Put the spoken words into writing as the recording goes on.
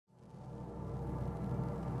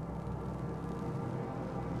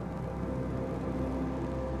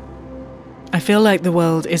I feel like the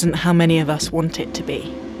world isn't how many of us want it to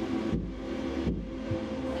be.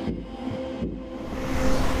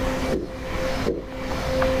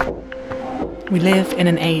 We live in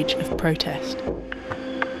an age of protest.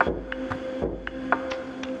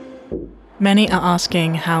 Many are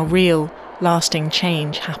asking how real, lasting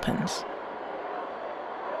change happens.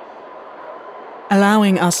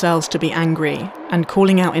 Allowing ourselves to be angry and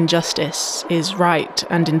calling out injustice is right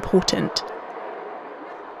and important,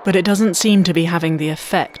 but it doesn't seem to be having the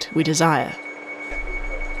effect we desire.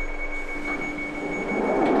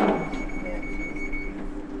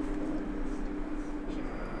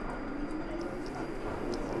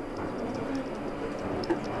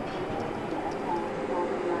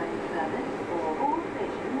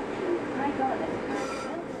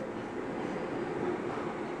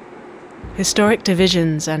 Historic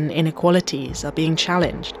divisions and inequalities are being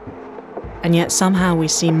challenged, and yet somehow we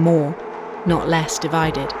seem more, not less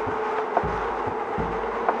divided.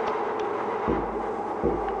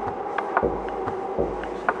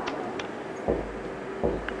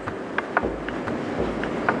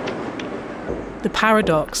 The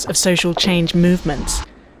paradox of social change movements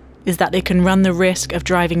is that they can run the risk of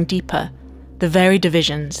driving deeper the very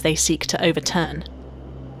divisions they seek to overturn.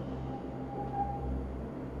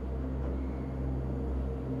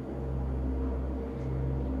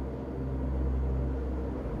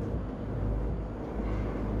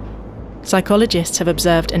 Psychologists have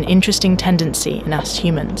observed an interesting tendency in us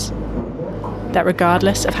humans, that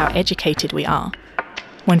regardless of how educated we are,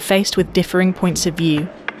 when faced with differing points of view,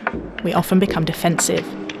 we often become defensive,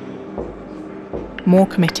 more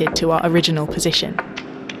committed to our original position,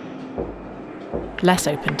 less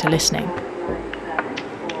open to listening.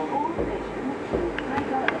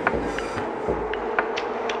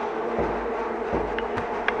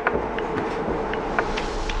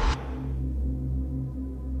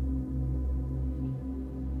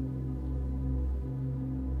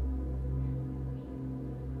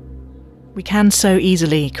 We can so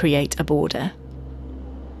easily create a border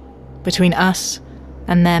between us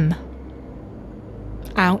and them,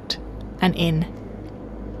 out and in,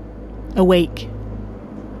 awake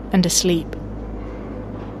and asleep.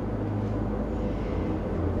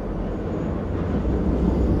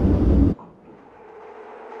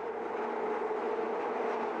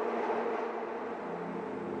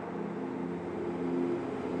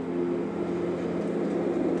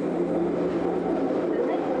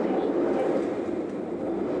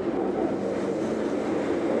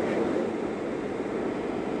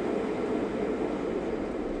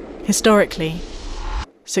 Historically,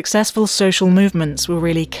 successful social movements were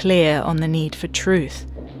really clear on the need for truth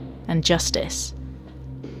and justice,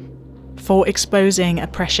 for exposing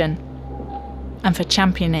oppression and for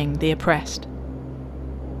championing the oppressed.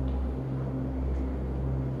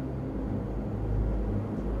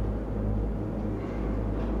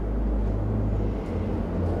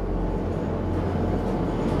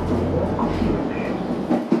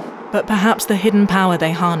 But perhaps the hidden power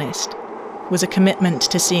they harnessed was a commitment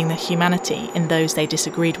to seeing the humanity in those they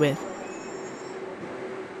disagreed with,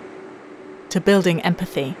 to building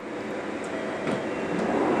empathy,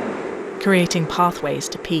 creating pathways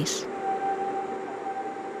to peace.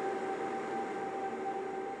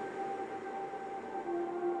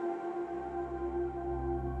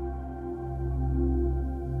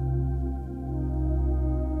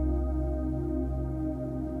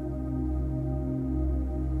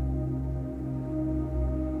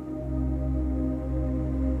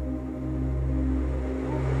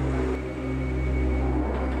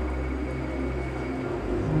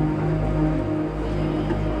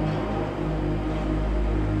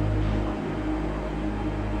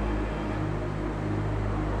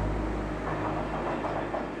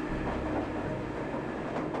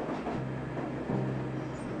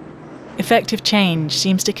 Effective change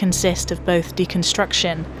seems to consist of both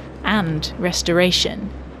deconstruction and restoration.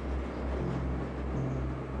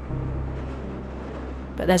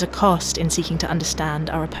 But there's a cost in seeking to understand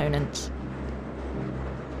our opponents,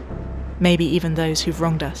 maybe even those who've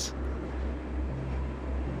wronged us.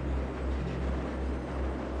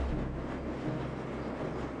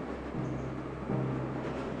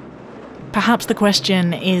 Perhaps the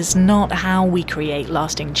question is not how we create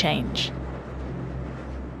lasting change,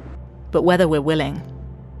 but whether we're willing.